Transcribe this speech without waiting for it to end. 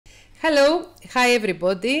Hello, hi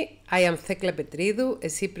everybody. I am Thekla Petridou, a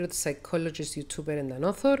Cypriot psychologist, YouTuber and an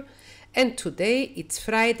author. And today it's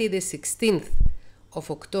Friday the 16th of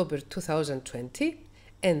October 2020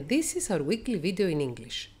 and this is our weekly video in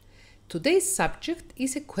English. Today's subject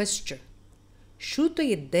is a question. Should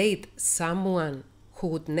I date someone who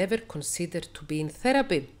would never consider to be in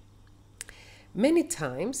therapy? Many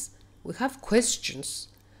times we have questions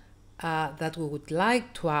that we would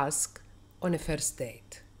like to ask on a first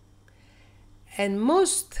date. And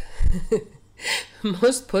most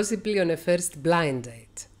possibly on a first blind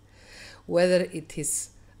date, whether it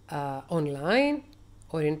is online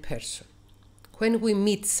or in person. When we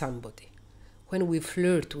meet somebody, when we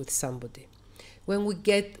flirt with somebody, when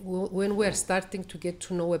we are starting to get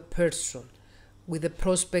to know a person with the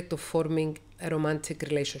prospect of forming a romantic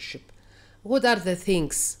relationship, what are the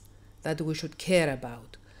things that we should care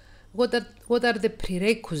about? What are the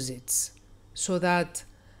prerequisites so that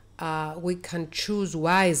we can choose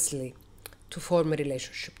wisely to form a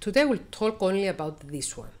relationship? Today we'll talk only about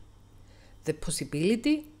this one. The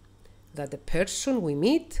possibility that the person we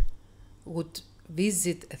meet would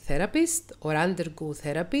visit a therapist or undergo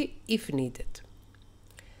therapy if needed.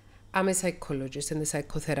 I'm a psychologist and a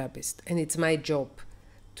psychotherapist, and it's my job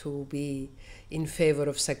to be in favor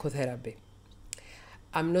of psychotherapy.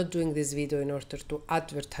 I'm not doing this video in order to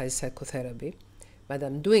advertise psychotherapy, but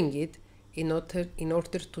I'm doing it in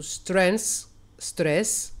order to stress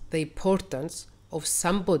the importance of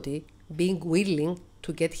somebody being willing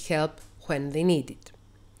to get help when they need it.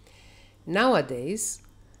 Nowadays,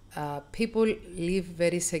 people live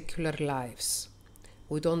very secular lives.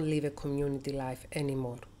 We don't live a community life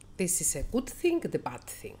anymore. This is a good thing, the bad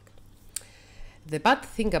thing. The bad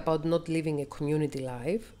thing about not living a community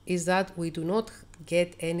life is that we do not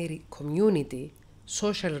get any community,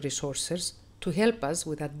 social resources to help us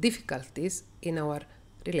with our difficulties in our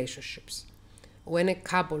relationships. When a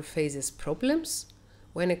couple faces problems,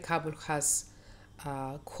 when a couple has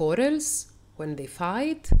quarrels, when they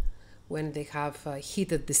fight, when they have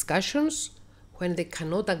heated discussions, when they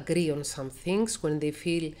cannot agree on some things, when they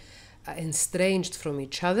feel estranged from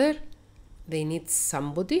each other, they need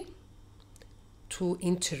somebody to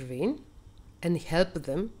intervene and help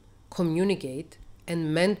them communicate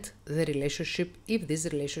and mend the relationship if this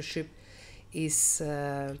relationship is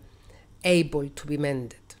able to be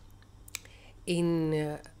mended.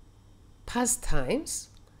 In past times,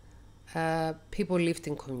 people lived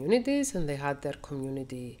in communities and they had their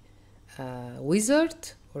community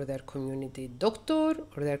wizard or their community doctor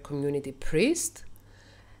or their community priest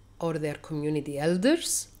or their community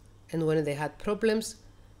elders, and when they had problems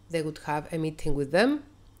they would have a meeting with them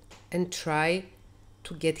and try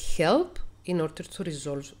to get help in order to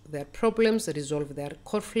resolve their problems, resolve their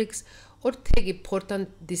conflicts, or take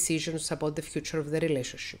important decisions about the future of the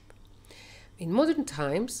relationship. In modern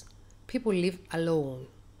times, people live alone,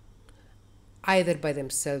 either by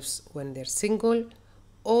themselves when they're single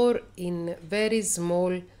or in very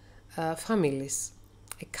small families.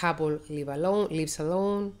 A couple lives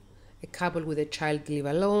alone, a couple with a child live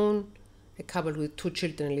alone, a couple with 2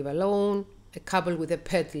 children live alone, a couple with a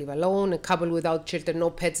pet live alone, a couple without children,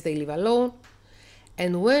 no pets, they live alone.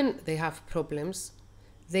 And when they have problems,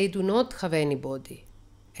 they do not have anybody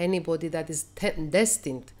that is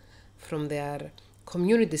destined from their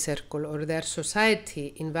community circle or their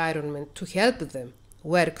society environment to help them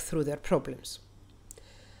work through their problems.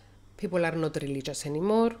 People are not religious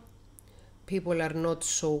anymore. People are not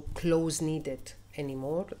so close-knitted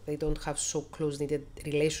anymore. They don't have so close-knitted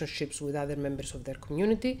relationships with other members of their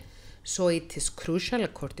community. So it is crucial,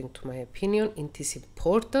 according to my opinion, it is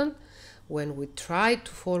important when we try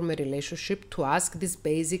to form a relationship to ask this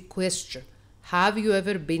basic question. Have you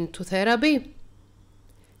ever been to therapy?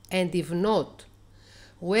 And if not,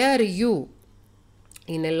 where are you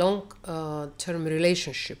in a long-term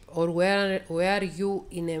relationship, or where are you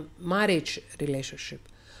in a marriage relationship?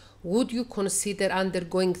 Would you consider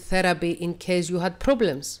undergoing therapy in case you had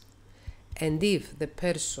problems? And if the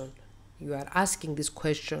person you are asking this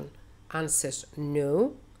question answers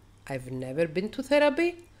no, I've never been to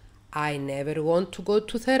therapy, I never want to go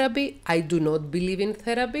to therapy, I do not believe in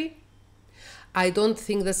therapy, I don't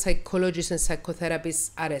think that psychologists and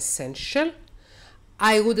psychotherapists are essential,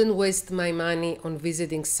 I wouldn't waste my money on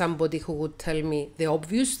visiting somebody who would tell me the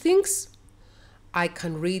obvious things, I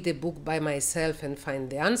can read a book by myself and find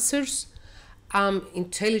the answers, I'm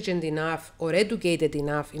intelligent enough or educated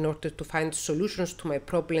enough in order to find solutions to my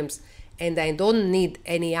problems and I don't need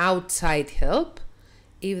any outside help.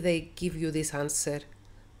 If they give you this answer,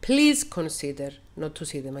 please consider not to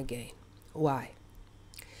see them again. Why?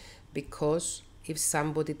 Because if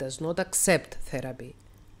somebody does not accept therapy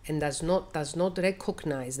and does not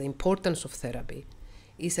recognize the importance of therapy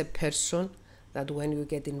is a person that when you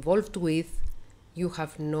get involved with, you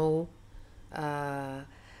have no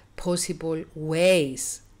possible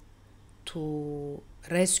ways to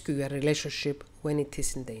rescue your relationship when it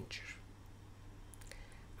is in danger.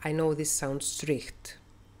 I know this sounds strict.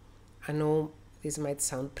 I know this might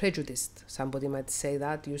sound prejudiced. Somebody might say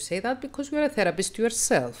that. You say that because you're a therapist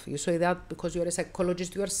yourself. You say that because you're a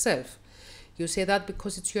psychologist yourself. You say that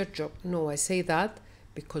because it's your job. No, I say that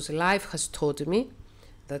because life has taught me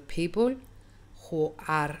that people who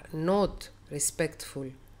are not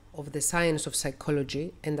respectful of the science of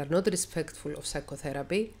psychology and are not respectful of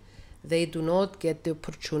psychotherapy, they do not get the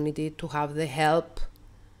opportunity to have the help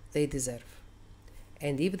they deserve.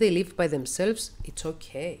 And if they live by themselves, it's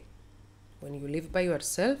okay. When you live by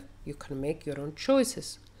yourself, you can make your own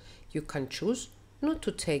choices. You can choose not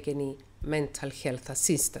to take any mental health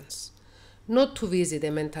assistance, not to visit a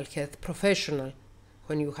mental health professional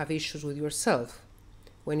when you have issues with yourself.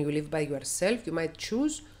 When you live by yourself, you might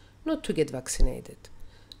choose not to get vaccinated,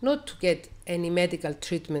 not to get any medical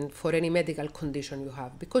treatment for any medical condition you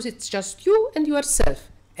have, because it's just you and yourself,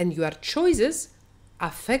 and your choices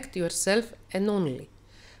affect yourself and only.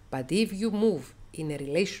 But if you move in a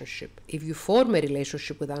relationship, if you form a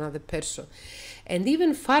relationship with another person, and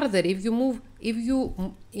even further, if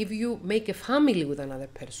you make a family with another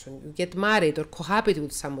person, you get married or cohabit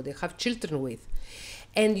with somebody, have children with,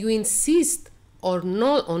 and you insist on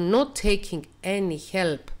not taking any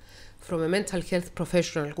help from a mental health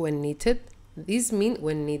professional when needed, this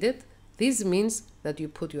means that you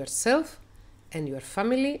put yourself and your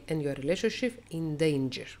family and your relationship in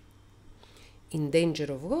danger. In danger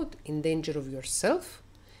of what? In danger of yourself,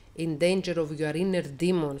 in danger of your inner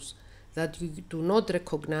demons that you do not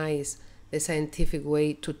recognize the scientific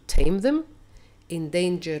way to tame them, in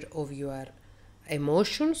danger of your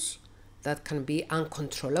emotions that can be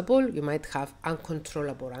uncontrollable. You might have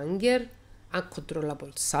uncontrollable anger,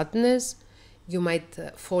 uncontrollable sadness. You might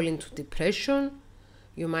fall into depression.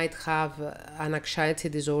 You might have an anxiety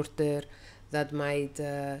disorder that might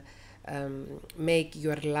make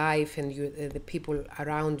your life and the people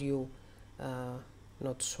around you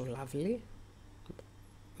not so lovely,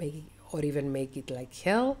 or even make it like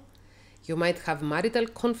hell. You might have marital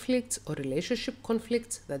conflicts or relationship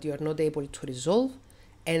conflicts that you are not able to resolve.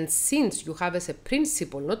 And since you have as a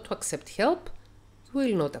principle not to accept help, you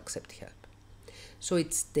will not accept help. So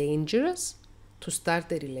it's dangerous to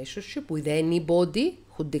start a relationship with anybody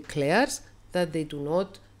who declares that they do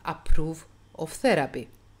not approve of therapy.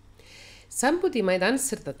 Somebody might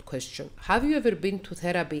answer that question. Have you ever been to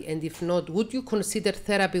therapy? And if not, would you consider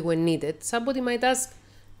therapy when needed? Somebody might ask,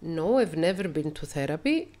 no, I've never been to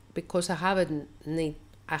therapy because I haven't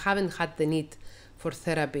had the need for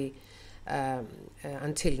therapy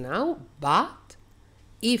until now. But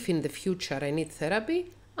if in the future I need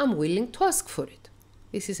therapy, I'm willing to ask for it.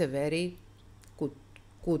 This is a very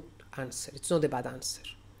good answer. It's not a bad answer.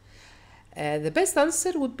 The best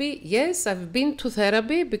answer would be, yes, I've been to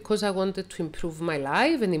therapy because I wanted to improve my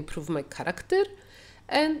life and improve my character,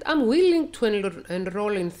 and I'm willing to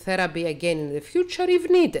enroll in therapy again in the future if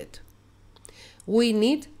needed. We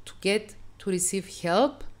need to receive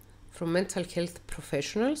help from mental health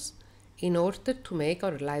professionals in order to make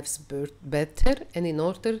our lives better and in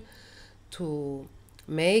order to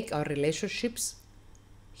make our relationships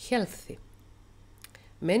healthy.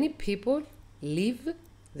 Many people live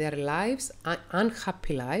their lives,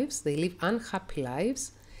 unhappy lives. They live unhappy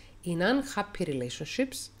lives in unhappy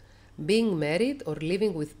relationships, being married or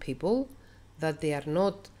living with people that they are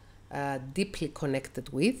not deeply connected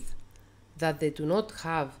with, that they do not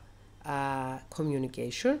have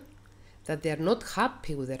communication, that they are not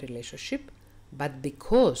happy with their relationship, but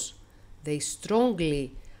because they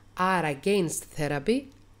strongly are against therapy,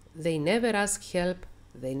 they never ask help,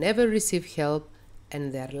 they never receive help,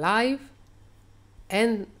 and their life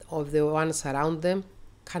and of the ones around them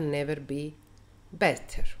can never be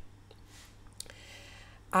better.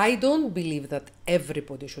 I don't believe that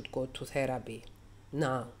everybody should go to therapy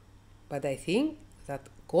now, but I think that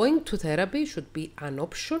going to therapy should be an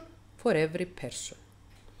option for every person,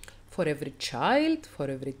 for every child, for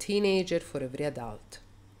every teenager, for every adult.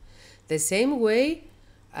 The same way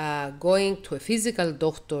going to a physical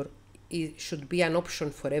doctor should be an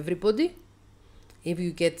option for everybody. If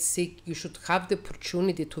you get sick, you should have the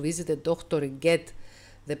opportunity to visit a doctor and get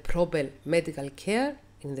the proper medical care.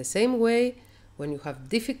 In the same way, when you have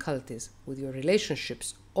difficulties with your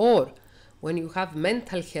relationships or when you have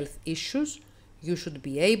mental health issues, you should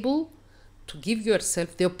be able to give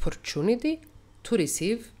yourself the opportunity to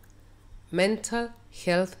receive mental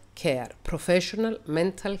health care, professional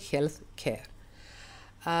mental health care.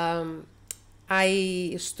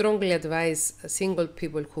 I strongly advise single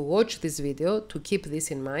people who watch this video to keep this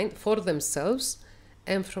in mind for themselves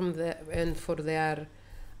and for their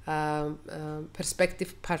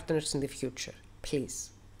prospective partners in the future.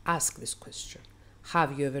 Please ask this question.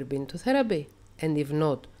 Have you ever been to therapy? And if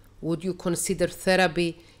not, would you consider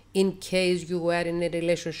therapy in case you were in a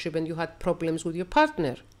relationship and you had problems with your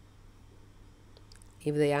partner?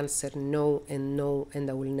 If they answer no and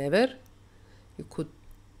I will never, you could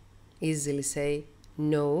easily say,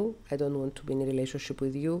 no, I don't want to be in a relationship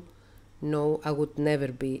with you. No, I would never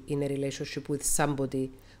be in a relationship with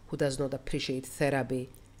somebody who does not appreciate therapy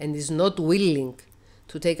and is not willing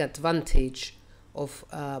to take advantage of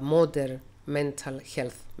modern mental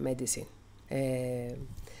health medicine.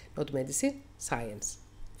 Not medicine, science,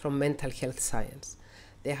 from mental health science.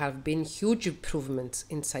 There have been huge improvements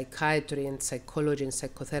in psychiatry and psychology and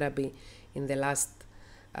psychotherapy in the last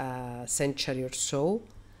century or so.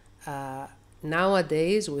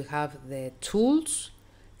 Nowadays we have the tools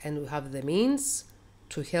and we have the means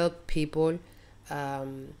to help people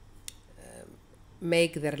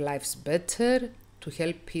make their lives better, to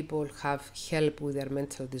help people have help with their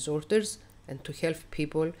mental disorders, and to help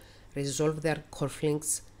people resolve their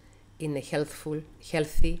conflicts in a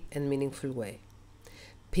healthy and meaningful way.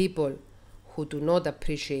 People who do not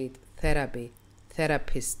appreciate therapy,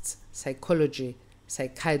 therapists, psychology,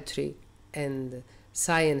 psychiatry, and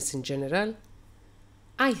science in general,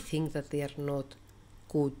 I think that they are not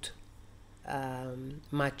good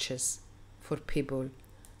matches for people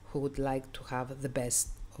who would like to have the best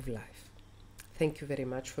of life. Thank you very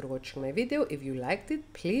much for watching my video. If you liked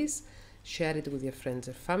it, please share it with your friends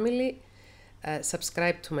or family.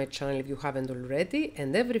 Subscribe to my channel if you haven't already,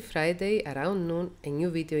 and every Friday around noon a new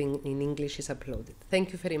video in English is uploaded.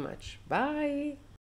 Thank you very much. Bye!